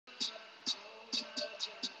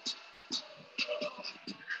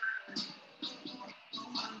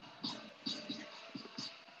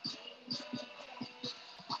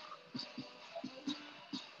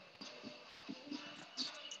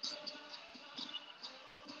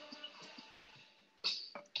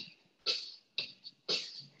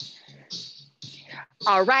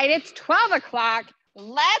All right, it's 12 o'clock.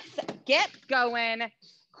 Let's get going.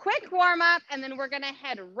 Quick warm up, and then we're gonna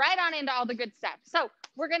head right on into all the good stuff. So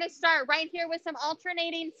we're gonna start right here with some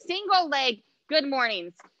alternating single leg good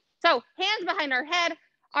mornings. So hands behind our head,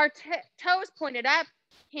 our toes pointed up,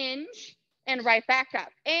 hinge, and right back up,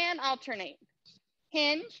 and alternate.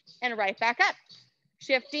 Hinge, and right back up.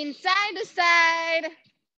 Shifting side to side.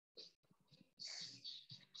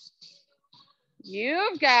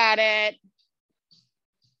 You've got it.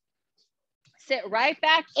 Sit right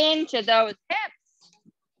back into those hips.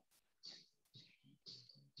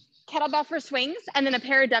 Kettlebell for swings, and then a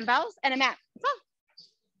pair of dumbbells and a mat.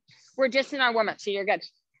 We're just in our warm-up, so you're good.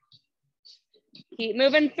 Keep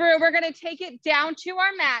moving through. We're gonna take it down to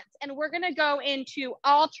our mats, and we're gonna go into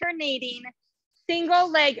alternating single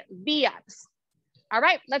leg V-ups. All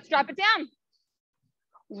right, let's drop it down.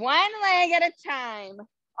 One leg at a time.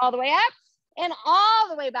 All the way up and all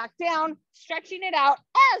the way back down, stretching it out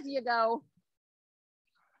as you go.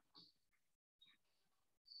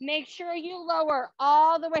 Make sure you lower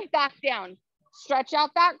all the way back down. Stretch out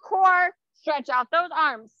that core, stretch out those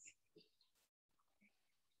arms.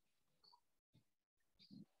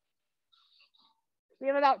 We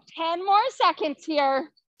have about 10 more seconds here.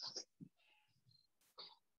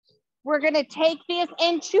 We're gonna take this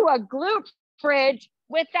into a glute bridge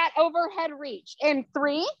with that overhead reach. In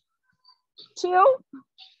 3, 2,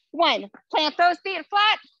 1. Plant those feet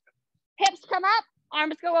flat, hips come up,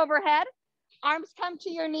 arms go overhead. Arms come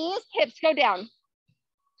to your knees, hips go down.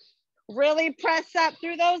 Really press up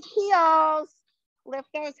through those heels. Lift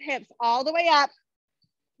those hips all the way up.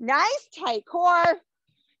 Nice tight core.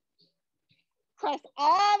 Press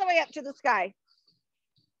all the way up to the sky.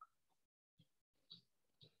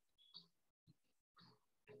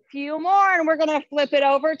 Few more, and we're gonna flip it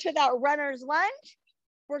over to that runner's lunge.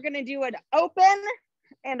 We're gonna do an open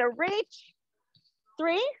and a reach.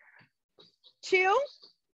 3, 2,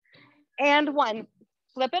 and 1.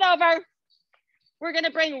 Flip it over. We're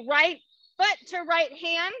gonna bring right foot to right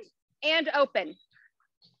hand and open.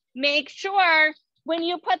 Make sure when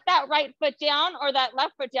you put that right foot down or that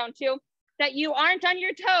left foot down too, that you aren't on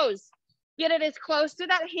your toes. Get it as close to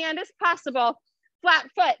that hand as possible. Flat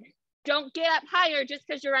foot. Don't get up higher just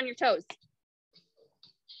because you're on your toes.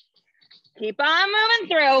 Keep on moving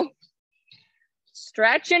through.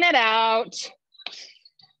 Stretching it out.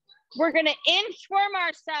 We're gonna inchworm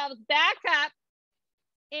ourselves back up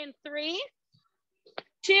in 3,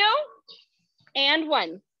 2, and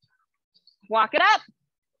 1. Walk it up,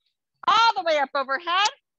 all the way up overhead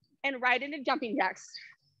and right into jumping jacks.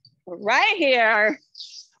 Right here,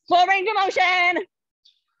 full range of motion.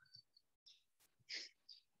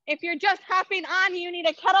 If you're just hopping on, you need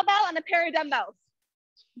a kettlebell and a pair of dumbbells.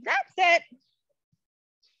 That's it.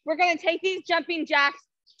 We're gonna take these jumping jacks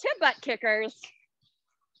to butt kickers.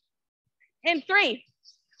 In 3,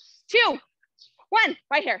 2, 1,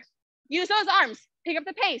 right here. Use those arms, pick up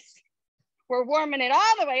the pace. We're warming it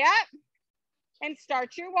all the way up, and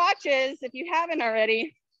start your watches if you haven't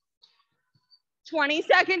already. 20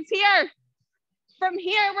 seconds here. From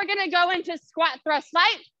here, we're gonna go into squat thrust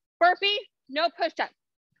light, burpee, no push up.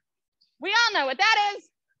 We all know what that is.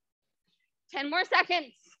 10 more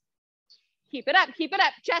seconds. Keep it up,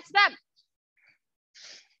 chest up.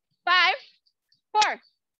 5, 4,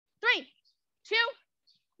 3, 2,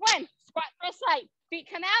 1. Squat thrust light. Feet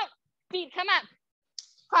come out, feet come up.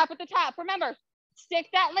 Clap at the top. Remember, stick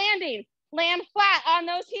that landing. Land flat on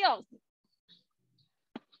those heels.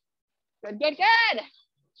 Good, good, good.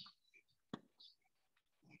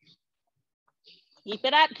 Keep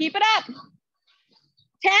it up, keep it up.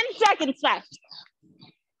 10 seconds left.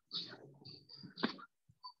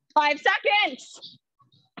 5 seconds.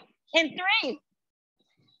 In 3,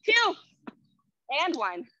 2, and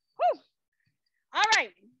 1. Whew. All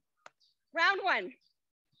right, round 1.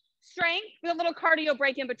 Strength with a little cardio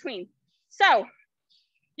break in between. So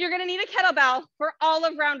you're gonna need a kettlebell for all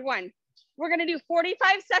of round 1. We're gonna do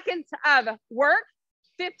 45 seconds of work,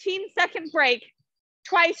 15-second break,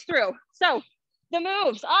 twice through. So the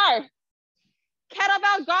moves are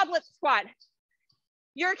kettlebell goblet squat.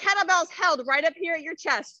 Your kettlebell's held right up here at your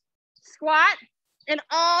chest. Squat and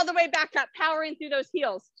all the way back up, powering through those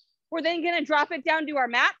heels. We're then gonna drop it down to our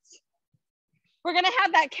mats. We're gonna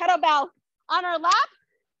have that kettlebell on our lap.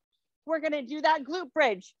 We're gonna do that glute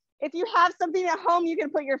bridge. If you have something at home you can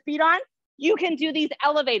put your feet on, you can do these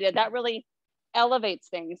elevated. That really elevates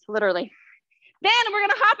things, literally. Then we're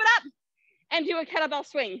gonna hop it up and do a kettlebell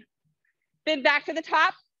swing. Then back to the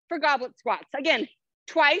top for goblet squats. Again,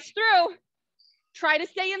 twice through. Try to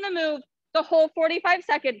stay in the move the whole 45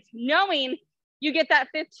 seconds, knowing you get that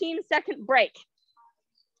 15-second break.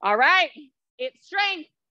 All right, It's strength.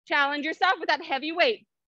 Challenge yourself with that heavy weight.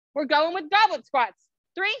 We're going with goblet squats.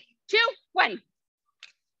 3, 2, 1.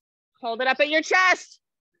 Hold it up at your chest.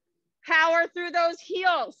 Power through those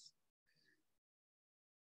heels.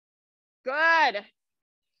 Good.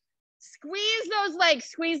 Squeeze those legs.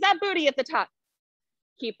 Squeeze that booty at the top.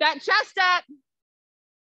 Keep that chest up.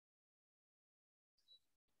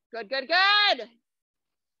 Good, good, good.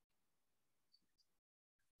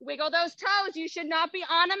 Wiggle those toes. You should not be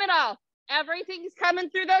on them at all. Everything's coming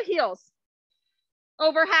through the heels.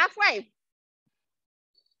 Over halfway.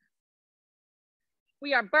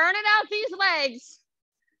 We are burning out these legs,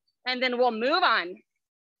 and then we'll move on.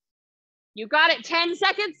 You got it. 10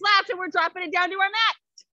 seconds left, and we're dropping it down to our mat.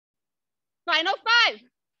 Final 5,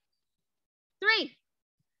 3,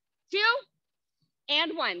 2,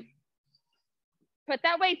 and 1. Put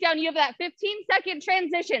that weight down. You have that 15-second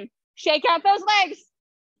transition. Shake out those legs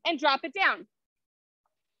and drop it down.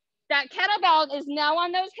 That kettlebell is now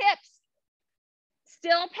on those hips,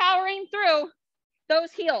 still powering through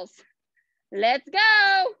those heels. Let's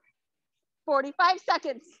go. 45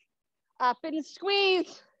 seconds. Up and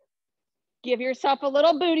squeeze. Give yourself a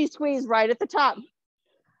little booty squeeze right at the top.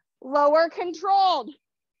 Lower controlled.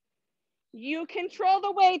 You control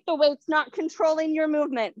the weight. The weight's not controlling your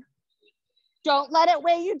movement. Don't let it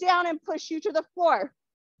weigh you down and push you to the floor.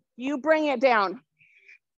 You bring it down.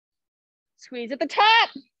 Squeeze at the top.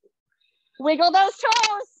 Wiggle those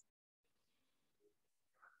toes.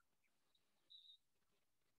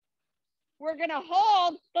 We're gonna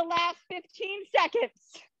hold the last 15 seconds.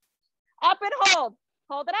 Up and hold.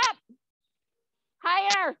 Hold it up.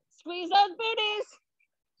 Higher. Squeeze those booties.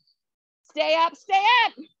 Stay up, stay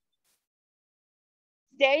up.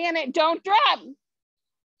 Stay in it, don't drop.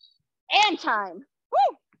 And time.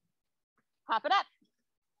 Woo! Pop it up.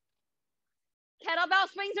 Kettlebell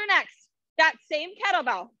swings are next. That same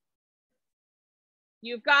kettlebell.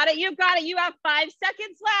 You've got it, you've got it. You have 5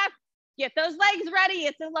 seconds left. Get those legs ready.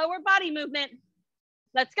 It's a lower body movement.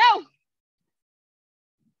 Let's go.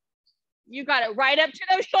 You got it right up to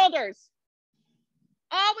those shoulders.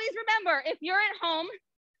 Always remember, if you're at home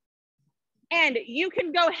and you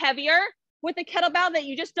can go heavier with a kettlebell that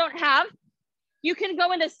you just don't have, you can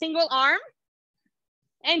go into single arm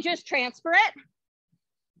and just transfer it.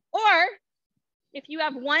 Or if you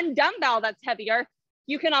have one dumbbell that's heavier,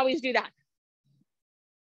 you can always do that.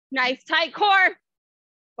 Nice tight core.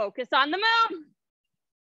 Focus on the move.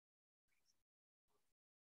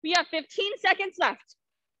 We have 15 seconds left.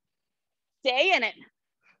 Stay in it.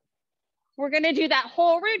 We're gonna do that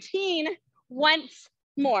whole routine once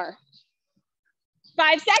more.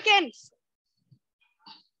 5 seconds.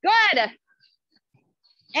 Good.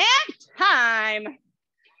 And time.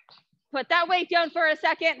 Put that weight down for a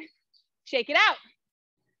second. Shake it out.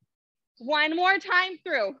 One more time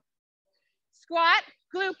through. Squat,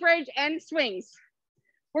 glute bridge, and swings.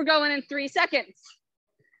 We're going in 3 seconds.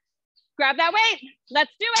 Grab that weight.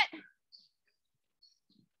 Let's do it.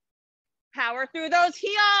 Power through those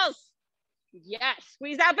heels. Yes,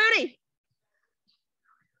 squeeze that booty.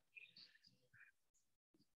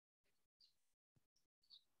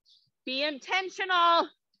 Be intentional.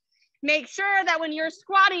 Make sure that when you're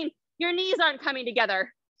squatting, your knees aren't coming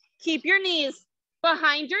together. Keep your knees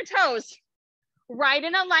behind your toes, right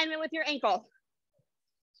in alignment with your ankle.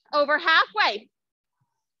 Over halfway.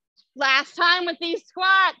 Last time with these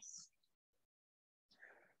squats.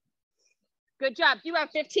 Good job. You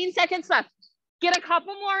have 15 seconds left. Get a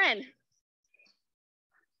couple more in.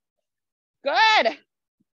 Good.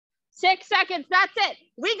 6 seconds. That's it.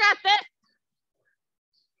 We got this.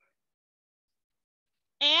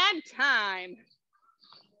 And time.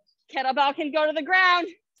 Kettlebell can go to the ground.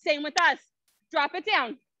 Same with us. Drop it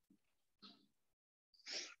down.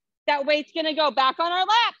 That weight's gonna go back on our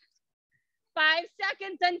lap. 5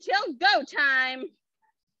 seconds until go time.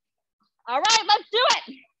 All right, let's do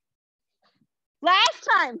it. Last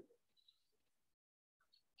time,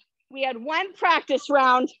 we had one practice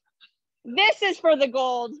round. This is for the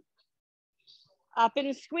gold. Up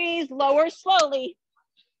and squeeze, lower slowly.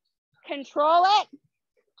 Control it.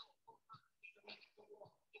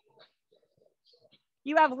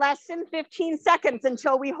 You have less than 15 seconds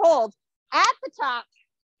until we hold at the top.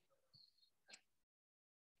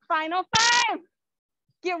 Final 5.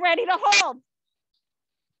 Get ready to hold.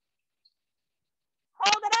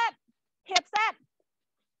 Hold it up. Hips up.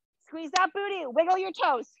 Squeeze that booty. Wiggle your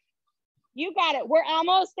toes. You got it. We're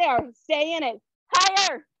almost there. Stay in it.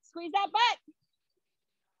 Higher. Squeeze that butt.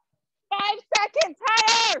 5 seconds.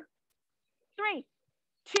 Higher. 3,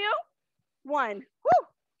 2, 1. Woo.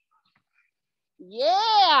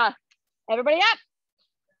 Yeah. Everybody up.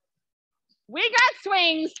 We got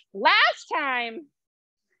swings. Last time.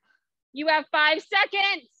 You have 5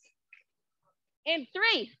 seconds. In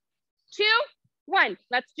 3, 2, 1.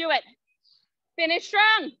 Let's do it. Finish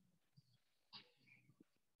strong.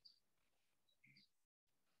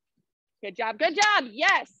 Good job, good job.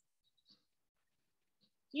 Yes.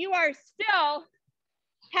 You are still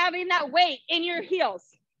having that weight in your heels.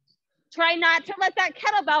 Try not to let that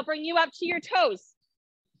kettlebell bring you up to your toes.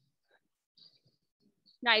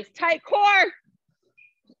 Nice tight core.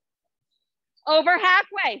 Over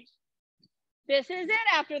halfway. This is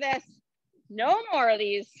it after this. No more of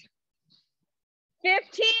these.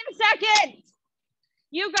 15 seconds.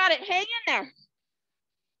 You got it. Hang in there.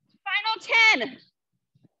 Final 10.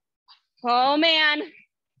 Oh, man.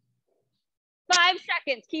 5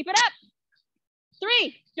 seconds. Keep it up.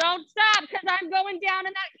 3. Don't stop because I'm going down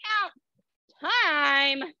in that count.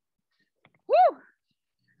 Time. Woo.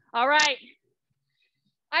 All right.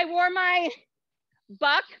 I wore my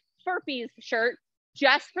Buck Burpees shirt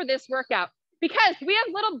just for this workout because we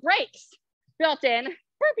have little breaks built in,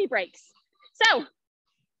 burpee breaks. So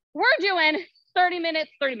we're doing 30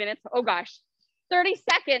 minutes, oh gosh, 30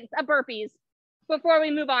 seconds of burpees before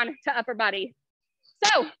we move on to upper body.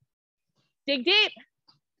 So dig deep.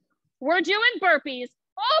 We're doing burpees,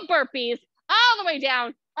 all the way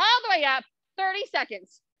down, all the way up, 30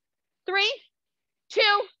 seconds. 3, 2,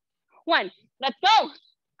 1. Let's go.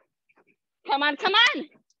 Come on, come on.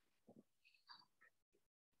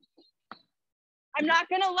 I'm not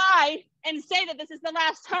gonna lie and say that this is the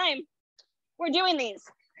last time we're doing these.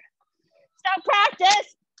 So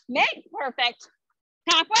practice, make perfect.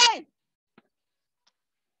 Halfway.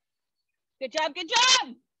 Good job, good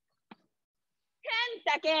job.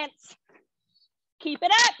 10 seconds. Keep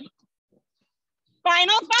it up.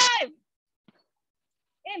 Final 5.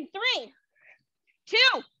 In 3, 2,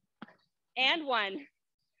 and 1.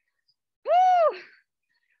 Woo.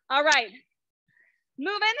 All right.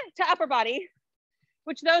 Moving to upper body,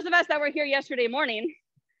 which those of us that were here yesterday morning,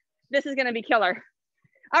 this is gonna be killer.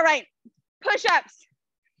 All right, push-ups.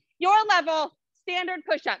 Your level, standard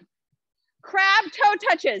push-up. Crab toe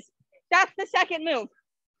touches. That's the second move.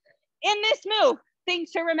 In this move,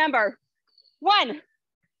 things to remember. 1,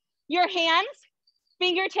 your hands,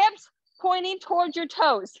 fingertips pointing towards your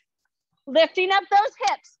toes. Lifting up those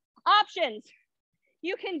hips. Options.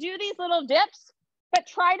 You can do these little dips, but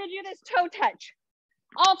try to do this toe touch.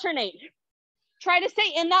 Alternate. Try to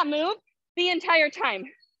stay in that move the entire time.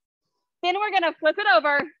 Then we're gonna flip it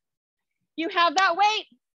over. You have that weight.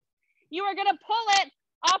 You are gonna pull it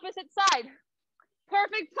opposite side.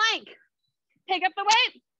 Perfect plank. Pick up the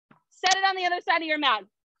weight, set it on the other side of your mat.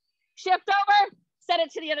 Shift over, set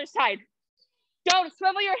it to the other side. Don't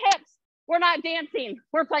swivel your hips. We're not dancing,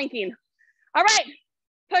 we're planking. All right,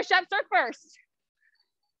 push-ups are first.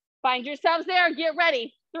 Find yourselves there, get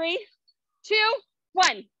ready. 3, 2,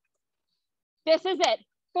 1. This is it,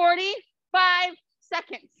 45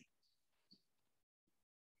 seconds.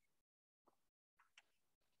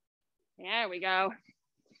 There we go.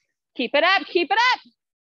 Keep it up, keep it up.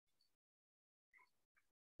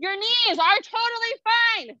 Your knees are totally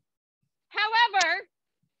fine. However,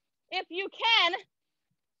 if you can,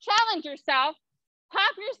 challenge yourself,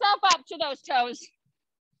 pop yourself up to those toes,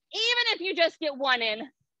 even if you just get 1 in.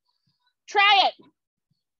 Try it.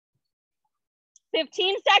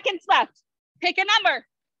 15 seconds left. Pick a number.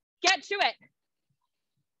 Get to it.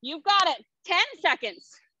 You've got it. 10 seconds.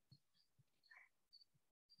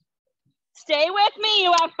 Stay with me.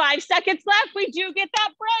 You have 5 seconds left. We do get that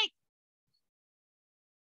break.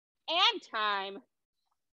 And time.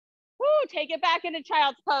 Woo, take it back into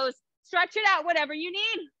child's pose. Stretch it out, whatever you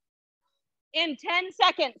need. In 10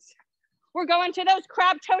 seconds, we're going to those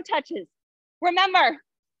crab toe touches. Remember,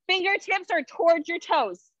 fingertips are towards your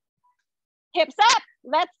toes. Hips up,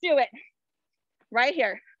 let's do it. Right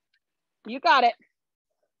here, you got it.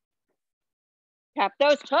 Tap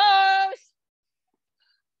those toes.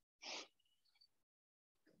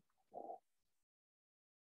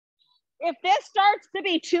 If this starts to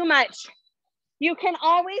be too much, you can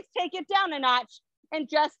always take it down a notch and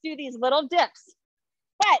just do these little dips.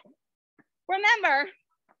 But remember,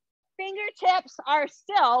 fingertips are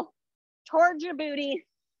still towards your booty,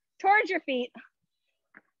 towards your feet.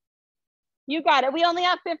 You got it. We only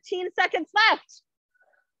have 15 seconds left.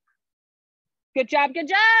 Good job, good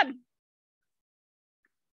job.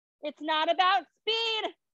 It's not about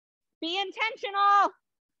speed. Be intentional.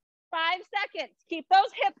 5 seconds. Keep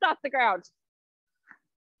those hips off the ground.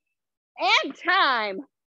 And time.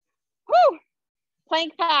 Woo.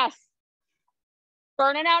 Plank pass.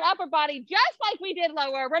 Burning out upper body just like we did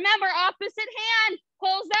lower. Remember, opposite hand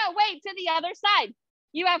pulls that weight to the other side.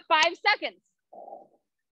 You have 5 seconds.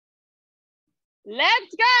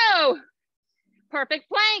 Let's go. Perfect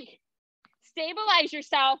plank. Stabilize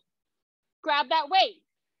yourself. Grab that weight.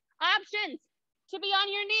 Options to be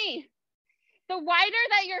on your knee. The wider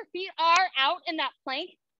that your feet are out in that plank,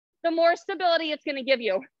 the more stability it's going to give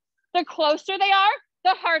you. The closer they are,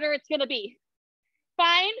 the harder it's going to be.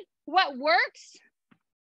 Find what works,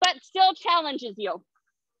 but still challenges you.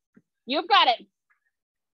 You've got it.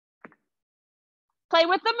 Play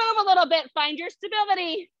with the move a little bit. Find your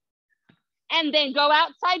stability. And then go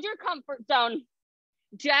outside your comfort zone.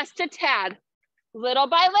 Just a tad. Little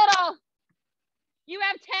by little. You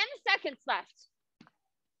have 10 seconds left.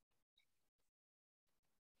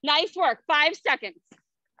 Nice work. 5 seconds.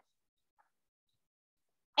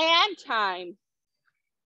 And time.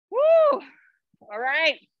 Woo! All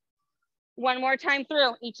right. One more time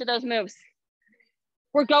through each of those moves.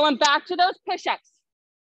 We're going back to those push-ups.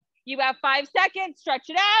 You have 5 seconds. Stretch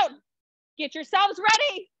it out. Get yourselves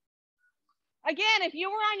ready. Again, if you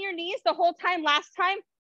were on your knees the whole time last time,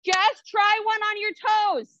 just try one on your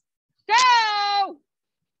toes. Go!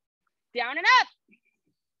 Down and up.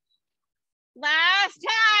 Last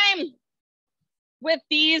time with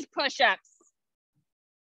these push-ups.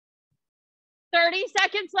 30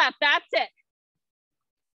 seconds left. That's it.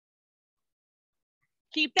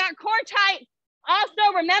 Keep that core tight.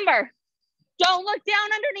 Also, remember, don't look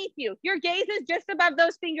down underneath you. Your gaze is just above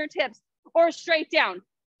those fingertips or straight down.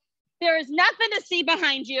 There is nothing to see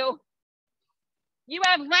behind you. You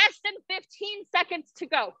have less than 15 seconds to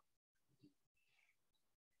go.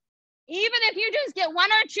 Even if you just get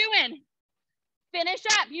 1 or 2 in, finish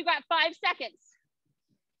up. You got 5 seconds.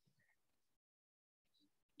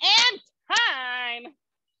 And time.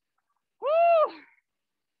 Woo!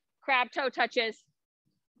 Crab toe touches.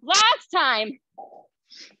 Last time.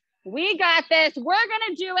 We got this. We're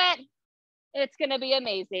gonna do it. It's gonna be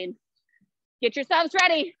amazing. Get yourselves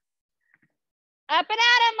ready. Up and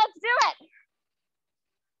at 'em. Let's do it.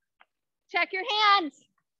 Check your hands.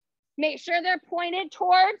 Make sure they're pointed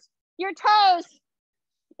towards your toes.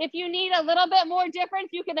 If you need a little bit more difference,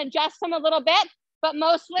 you can adjust them a little bit, but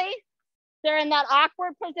mostly they're in that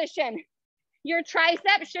awkward position. Your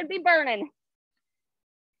triceps should be burning.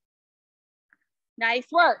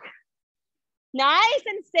 Nice work. Nice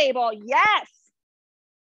and stable. Yes.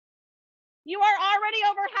 You are already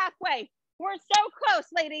over halfway. We're so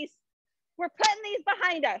close, ladies. We're putting these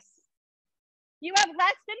behind us. You have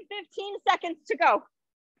less than 15 seconds to go.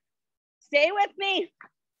 Stay with me.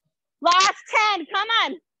 Last 10, come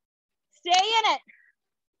on. Stay in it.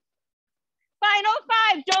 Final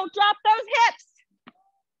 5, don't drop those hips.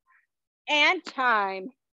 And time.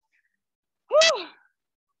 Whew.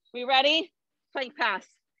 We ready? Plank pass.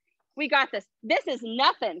 We got this. This is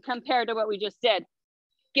nothing compared to what we just did.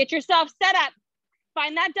 Get yourself set up.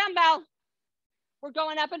 Find that dumbbell. We're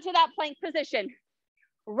going up into that plank position.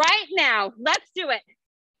 Right now, let's do it.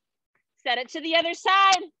 Set it to the other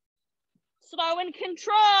side. Slow and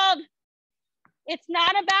controlled. It's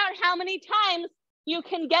not about how many times you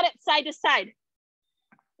can get it side to side.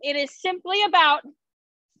 It is simply about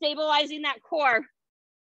stabilizing that core,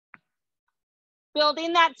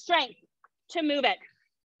 building that strength to move it.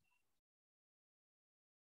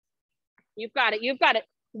 You've got it. You've got it.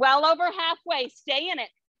 Well over halfway. Stay in it.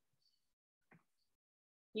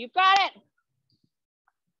 You've got it.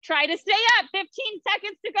 Try to stay up. 15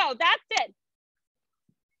 seconds to go. That's it.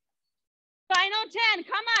 Final 10.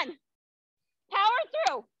 Come on. Power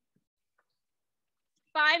through.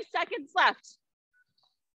 5 seconds left.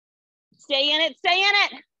 Stay in it. Stay in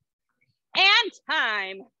it. And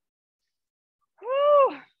time.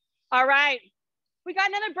 Whew. All right. We got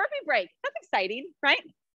another burpee break. That's exciting, right?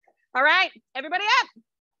 All right. Everybody up.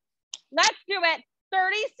 Let's do it.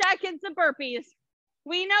 30 seconds of burpees.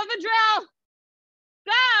 We know the drill.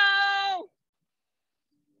 Go.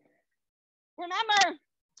 Remember,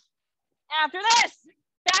 after this,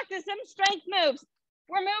 back to some strength moves.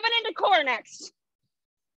 We're moving into core next.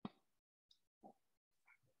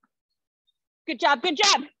 Good job, good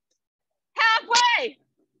job. Halfway.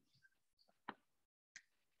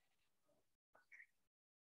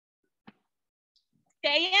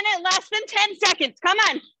 Stay in it, less than 10 seconds. Come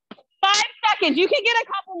on, 5 seconds. You can get a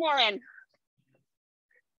couple more in.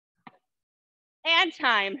 And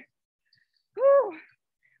time. Whew.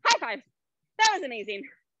 High five. That was amazing.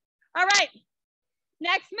 All right,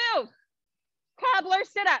 next move, cobbler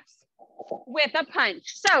sit-ups with a punch.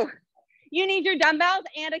 So you need your dumbbells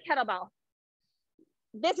and a kettlebell.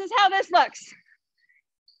 This is how this looks.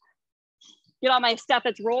 Get all my stuff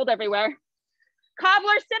that's rolled everywhere.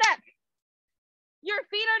 Cobbler sit-up. Your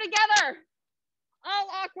feet are together, all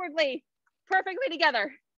awkwardly. perfectly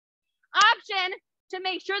together. Option to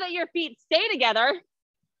make sure that your feet stay together.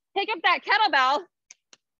 Pick up that kettlebell,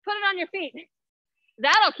 put it on your feet.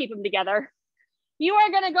 That'll keep them together. You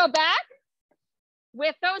are gonna go back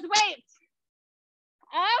with those weights,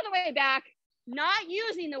 all the way back, not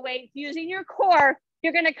using the weights, using your core.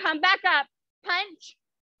 You're gonna come back up, punch,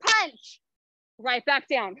 punch, right back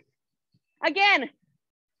down. Again,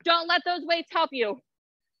 don't let those weights help you.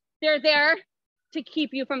 They're there to keep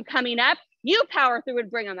you from coming up. You power through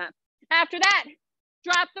and bring them up. After that,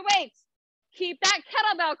 drop the weights. Keep that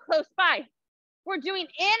kettlebell close by. We're doing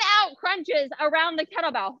in-out crunches around the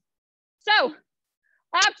kettlebell. So,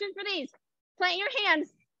 option for these, plant your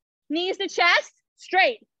hands, knees to chest,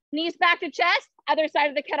 straight. Knees back to chest, other side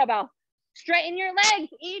of the kettlebell. Straighten your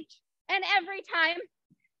legs each and every time.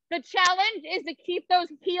 The challenge is to keep those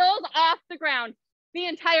heels off the ground the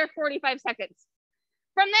entire 45 seconds.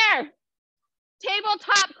 From there,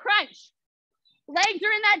 tabletop crunch. Legs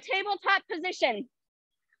are in that tabletop position.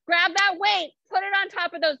 Grab that weight, put it on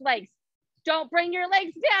top of those legs. Don't bring your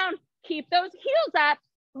legs down. Keep those heels up.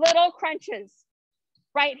 Little crunches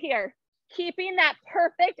right here. Keeping that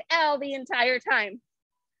perfect L the entire time.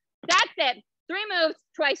 That's it. 3 moves,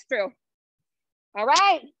 twice through. All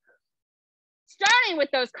right. Starting with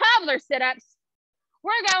those cobbler sit-ups.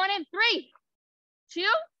 We're going in 3, 2,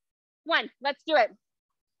 1. Let's do it.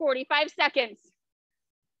 45 seconds.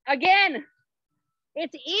 Again,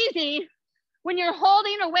 it's easy when you're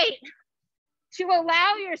holding a weight to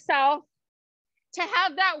allow yourself to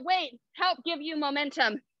have that weight help give you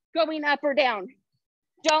momentum going up or down.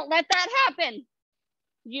 Don't let that happen.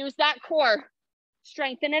 Use that core.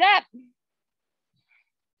 Strengthen it up.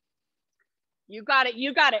 You got it,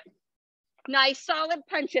 you got it. Nice solid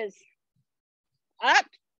punches. Up,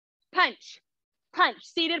 punch, punch,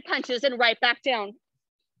 seated punches and right back down.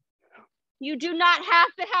 You do not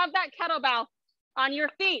have to have that kettlebell on your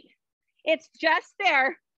feet. It's just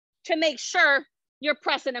there to make sure you're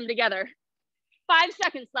pressing them together. 5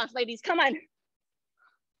 seconds left, ladies, come on.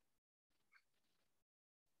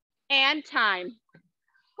 And time.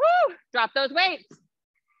 Woo, drop those weights.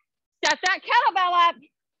 Set that kettlebell up.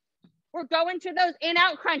 We're going to those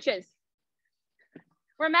in-out crunches.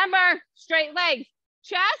 Remember, straight legs,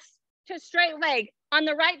 chest to straight leg. On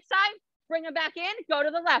the right side, bring them back in, go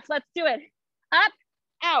to the left. Let's do it. Up,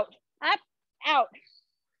 out, up, out.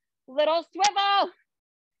 Little swivel.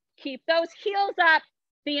 Keep those heels up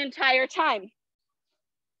the entire time.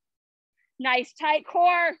 Nice tight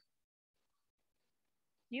core.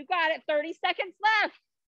 You got it, 30 seconds left.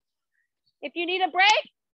 If you need a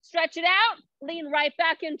break, stretch it out, lean right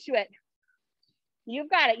back into it. You've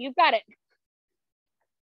got it, you've got it.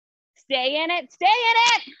 Stay in it, stay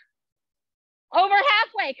in it. Over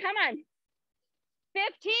halfway, come on.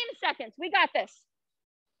 15 seconds, we got this.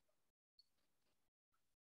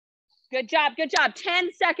 Good job, good job.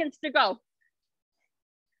 10 seconds to go.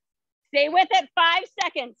 Stay with it, 5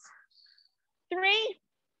 seconds. 3,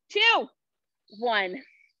 2, 1.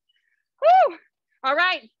 Woo! All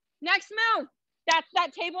right, next move. That's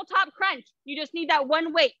that tabletop crunch. You just need that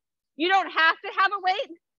one weight. You don't have to have a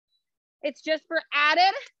weight. It's just for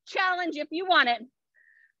added challenge if you want it.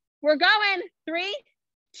 We're going 3,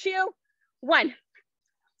 2, 1.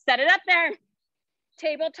 Set it up there.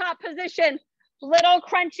 Tabletop position, little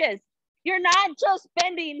crunches. You're not just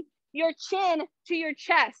bending your chin to your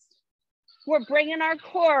chest. We're bringing our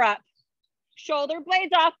core up. Shoulder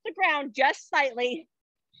blades off the ground just slightly.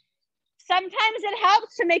 Sometimes it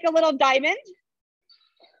helps to make a little diamond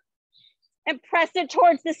and press it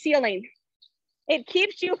towards the ceiling. It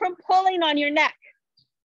keeps you from pulling on your neck.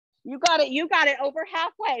 You got it over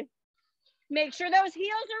halfway. Make sure those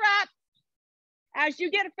heels are up. As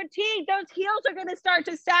you get fatigued, those heels are gonna start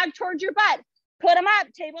to sag towards your butt. Put them up,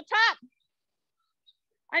 tabletop.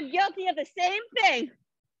 I'm guilty of the same thing.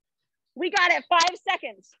 We got it, 5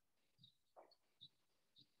 seconds.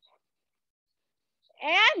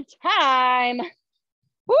 And time.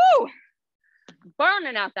 Woo!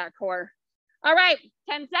 Burning out that core. All right,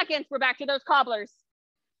 10 seconds, we're back to those cobblers.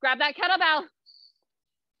 Grab that kettlebell.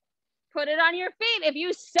 Put it on your feet if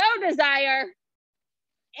you so desire.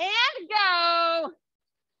 And go.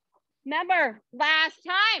 Remember, last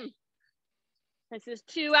time. This is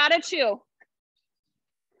 2 out of 2.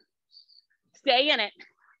 Stay in it.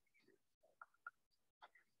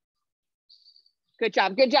 Good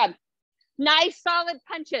job, good job. Nice solid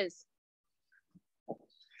punches.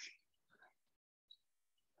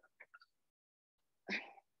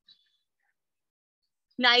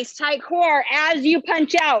 Nice tight core as you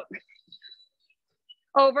punch out.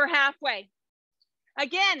 Over halfway.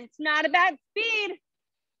 Again, it's not about speed.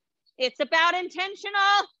 It's about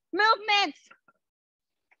intentional movements.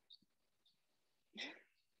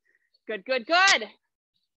 Good, good, good.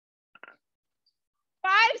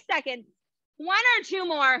 5 seconds, 1 or 2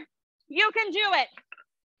 more. You can do it.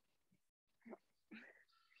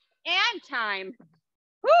 And time.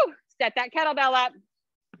 Woo, set that kettlebell up.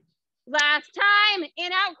 Last time,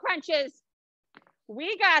 in out crunches.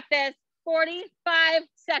 We got this, 45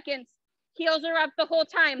 seconds. Heels are up the whole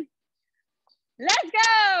time. Let's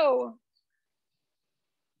go.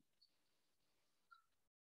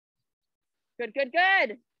 Good, good,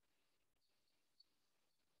 good.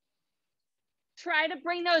 Try to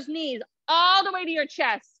bring those knees all the way to your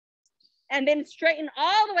chest and then straighten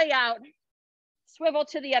all the way out. Swivel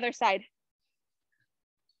to the other side.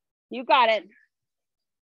 You got it.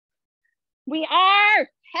 We are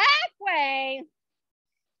halfway.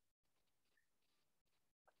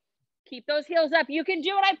 Keep those heels up. You can do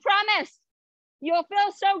it, I promise. You'll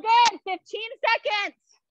feel so good. 15 seconds.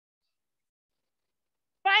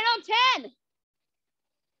 Final 10.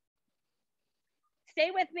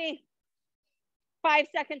 Stay with me. 5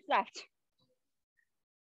 seconds left.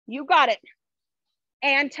 You got it.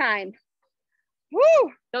 And time.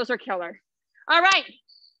 Woo, those are killer. All right,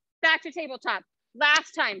 back to tabletop.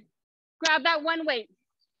 Last time, grab that one weight.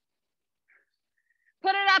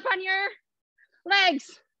 Put it up on your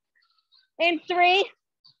legs. In 3,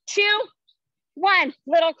 2, 1,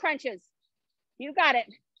 little crunches. You got it.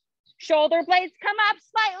 Shoulder blades come up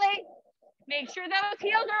slightly. Make sure those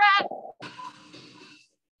heels are up.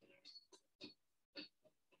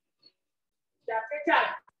 Stop your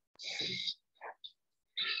time.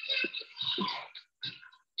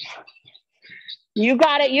 You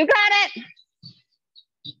got it, you got it.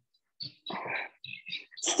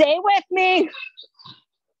 Stay with me.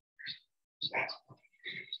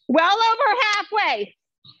 Well over halfway.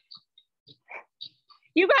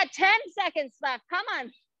 You got 10 seconds left, come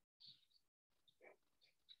on.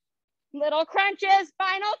 Little crunches,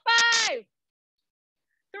 final 5,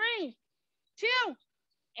 3, 2,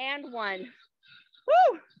 and 1.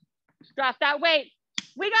 Woo! Drop that weight.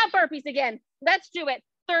 We got burpees again. Let's do it.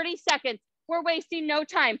 30 seconds. We're wasting no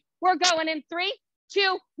time. We're going in 3,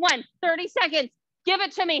 2, 1. 30 seconds. Give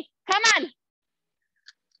it to me. Come on.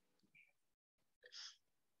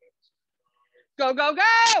 Go, go,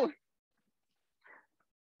 go.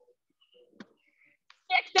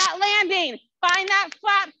 Stick that landing. Find that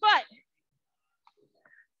flat foot.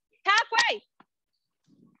 Halfway.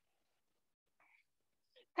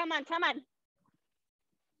 Come on, come on.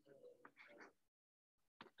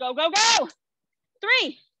 Go, go, go.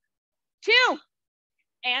 3, 2,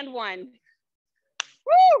 and 1.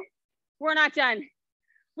 Woo! We're not done.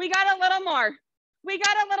 We got a little more. We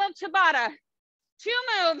got a little Tabata. 2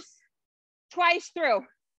 moves, twice through.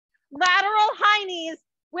 Lateral high knees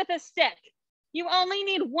with a stick. You only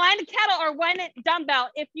need 1 kettle or 1 dumbbell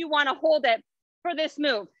if you want to hold it for this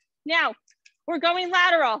move. Now, we're going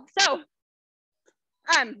lateral. So,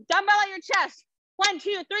 dumbbell at your chest. 1,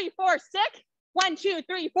 2, 3, 4, stick. 1, 2,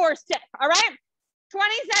 3, 4, stick. All right?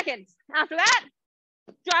 20 seconds. After that,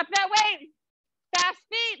 drop that weight. Fast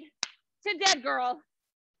feet to dead girl.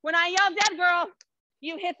 When I yell dead girl,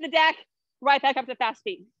 you hit the deck, right back up to fast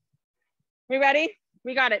feet. We ready?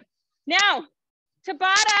 We got it. Now,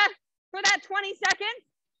 Tabata for that 20 seconds,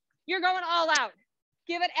 you're going all out.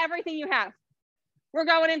 Give it everything you have. We're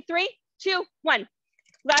going in 3, 2, 1.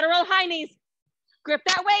 Lateral high knees. Grip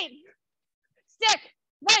that weight. Stick.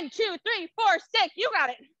 1, 2, 3, 4, stick. You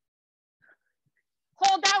got it.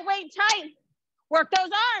 Hold that weight tight. Work those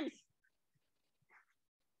arms.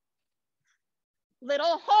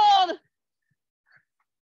 Little hold.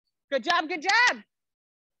 Good job, good job.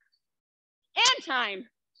 And time.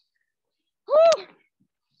 Whew.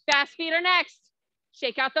 Fast feet are next.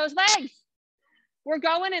 Shake out those legs. We're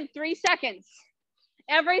going in 3 seconds.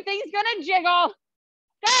 Everything's gonna jiggle.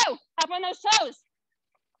 Go, up on those toes.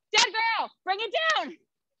 Dead girl, bring it down.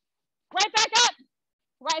 Right back up,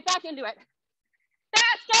 right back into it.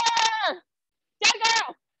 Faster, dead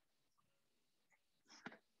girl.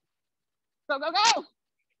 Go, go, go,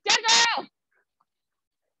 dead girl.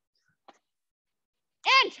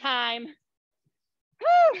 And time.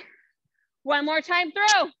 Whew. One more time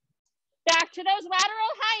through. Back to those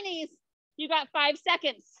lateral high knees. You got 5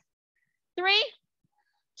 seconds. 3,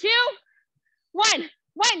 2, 1.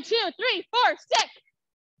 1, 2, 3, 4, stick.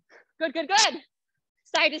 Good, good, good.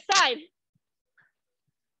 Side to side.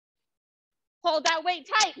 Hold that weight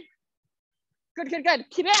tight. Good, good, good.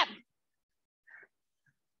 Keep it up.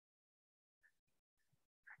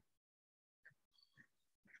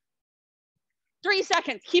 Three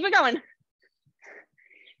seconds. Keep it going.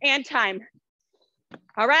 And time.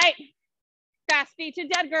 All right. Fast feet to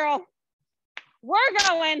dead girl. We're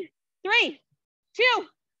going 3, 2,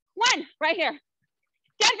 1, right here.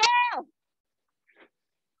 Dead girl.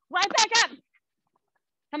 Right back up.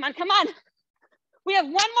 Come on, come on. We have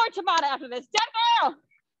one more Tabata after this. Dead girl.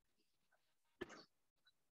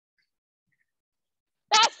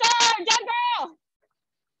 Faster, dead girl.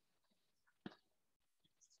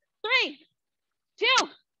 3, 2,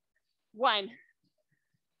 1.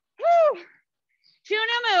 Woo. 2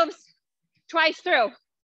 new moves, twice through.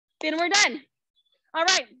 Then we're done. All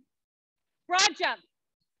right, broad jump.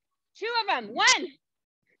 2 of them, 1,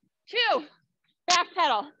 2, back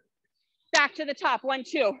pedal, back to the top, 1,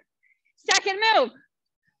 2. Second move,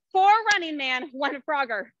 4 running man, 1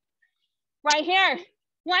 frogger. Right here,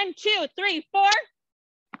 1, 2, 3, 4,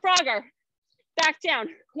 frogger. Back down,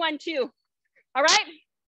 1, 2. All right,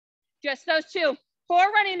 just those 2. 4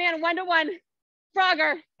 running man, 1 to 1,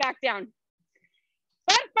 frogger, back down.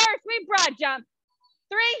 But first we broad jump.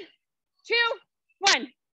 3, 2, 1.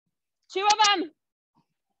 2 of them,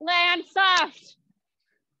 land soft.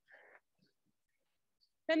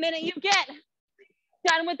 The minute you get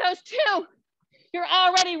done with those 2, you're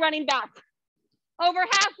already running back. Over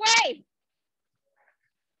halfway.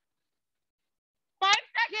 5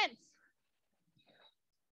 seconds.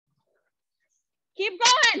 Keep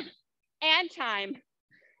going. And time.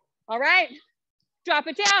 All right, drop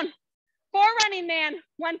it down. 4 running man,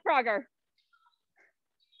 1 frogger.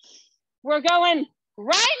 We're going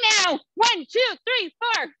right now. 1, 2, 3,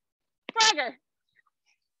 4, frogger.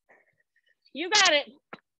 You got it.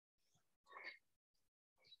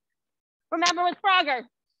 Remember with frogger,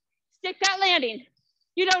 stick that landing.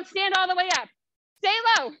 You don't stand all the way up. Stay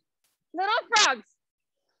low, little frogs.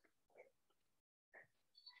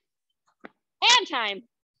 And time.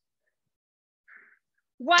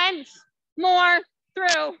 Once more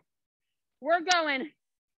through. We're going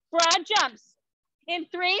broad jumps in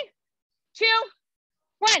 3, 2,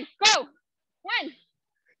 1, go. 1,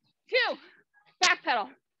 2, back pedal.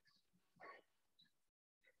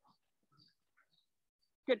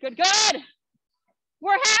 Good, good, good.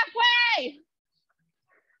 We're halfway.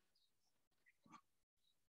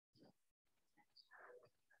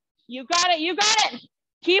 You got it, you got it.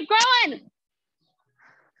 Keep going.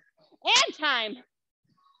 And time.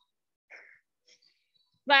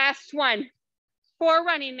 Last one. 4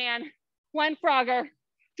 running man, 1 frogger.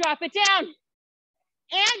 Drop it down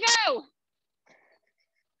and go.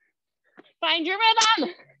 Find your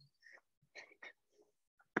rhythm.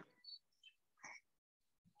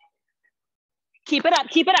 Keep it up,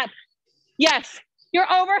 keep it up. Yes,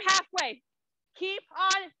 you're over halfway. Keep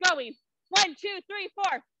on going. 1, 2, 3,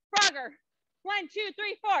 4, frogger. 1, 2,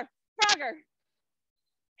 3, 4, frogger.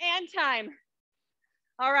 And time.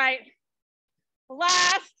 All right,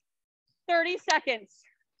 last 30 seconds.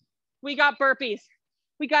 We got burpees.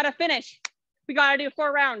 We gotta finish. We gotta do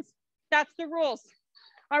 4 rounds. That's the rules.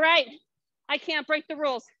 All right, I can't break the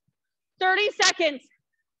rules. 30 seconds,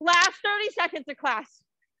 last 30 seconds of class.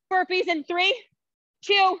 Burpees in 3,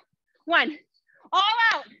 2, 1. All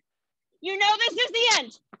out. You know this is the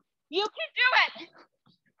end. You can do it.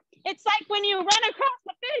 It's like when you run across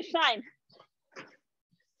the finish line.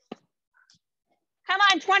 Come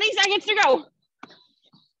on, 20 seconds to go.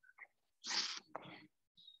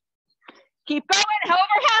 Keep going,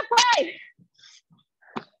 over halfway.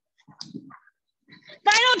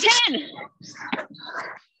 Final 10. 5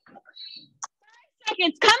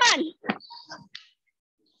 seconds, come on.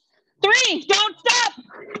 3, don't stop.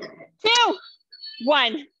 2,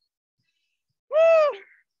 1. Woo.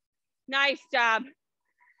 Nice job.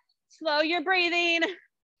 Slow your breathing.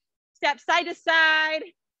 Step side to side.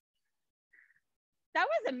 That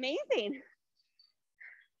was amazing.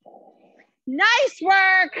 Nice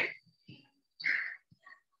work.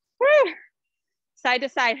 Woo. Side to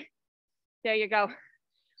side. There you go.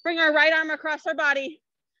 Bring our right arm across our body.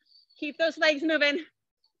 Keep those legs moving.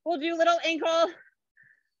 We'll do little ankle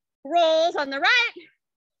rolls on the right.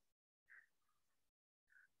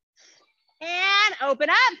 And open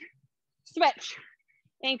up. Switch.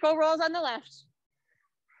 Ankle rolls on the left.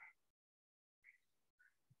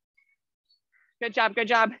 Good job, good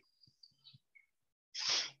job.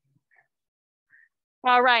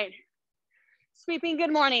 All right. Sweeping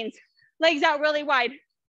good mornings. Legs out really wide.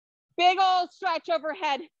 Big old stretch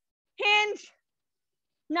overhead. Hinge.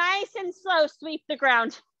 Nice and slow, sweep the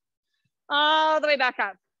ground. All the way back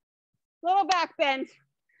up. Little back bend.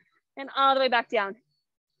 And all the way back down.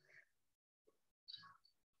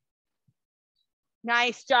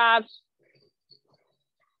 Nice job.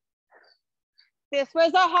 This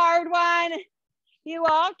was a hard one. You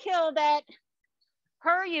all killed it,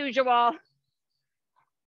 per usual.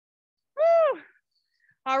 Woo.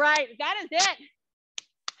 All right, that is it.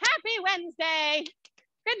 Happy Wednesday.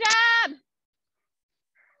 Good job.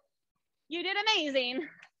 You did amazing.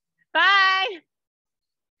 Bye.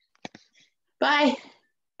 Bye.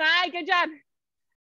 Bye, good job.